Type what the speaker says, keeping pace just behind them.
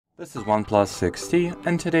This is OnePlus 6T,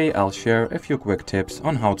 and today I'll share a few quick tips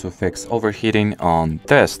on how to fix overheating on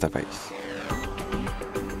this device.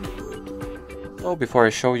 So before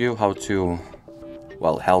I show you how to,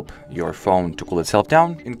 help your phone to cool itself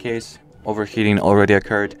down in case overheating already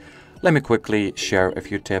occurred, let me quickly share a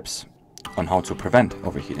few tips on how to prevent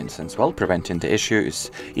overheating, since, preventing the issue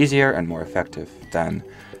is easier and more effective than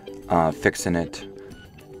fixing it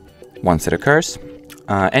once it occurs.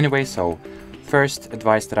 So first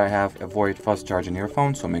advice that I have, avoid fast charging your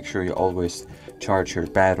phone, so make sure you always charge your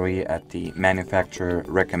battery at the manufacturer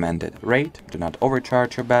recommended rate. Do not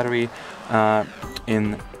overcharge your battery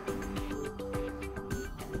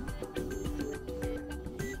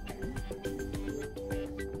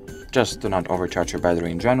Just do not overcharge your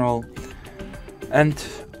battery in general. And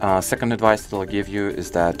second advice that I'll give you is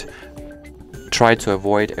that try to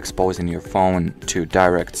avoid exposing your phone to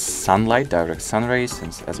direct sunlight, direct sun rays,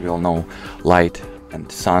 since as we all know, light and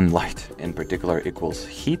sunlight in particular equals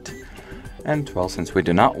heat. And since we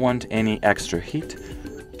do not want any extra heat,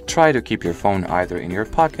 try to keep your phone either in your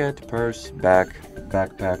pocket, purse,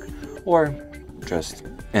 backpack, or just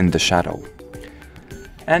in the shadow.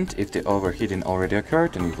 And if the overheating already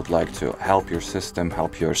occurred and you would like to help your system,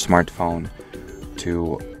 help your smartphone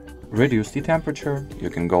to reduce the temperature, you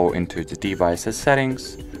can go into the device's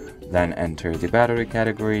settings, then enter the battery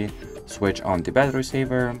category, switch on the battery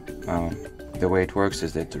saver. The way it works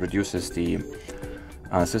is that it reduces the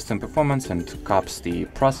system performance and caps the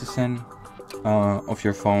processing of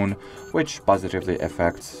your phone, which positively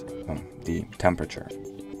affects the temperature.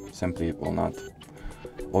 Simply, it will not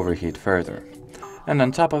overheat further. And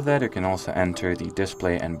on top of that, you can also enter the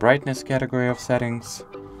display and brightness category of settings,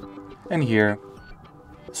 and here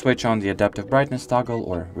switch on the adaptive brightness toggle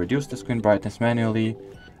or reduce the screen brightness manually.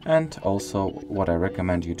 And also what I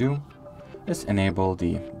recommend you do is enable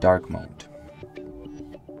the dark mode.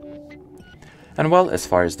 And as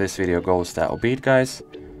far as this video goes, that'll be it, guys.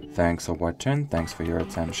 Thanks for watching, thanks for your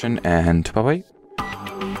attention, and bye bye.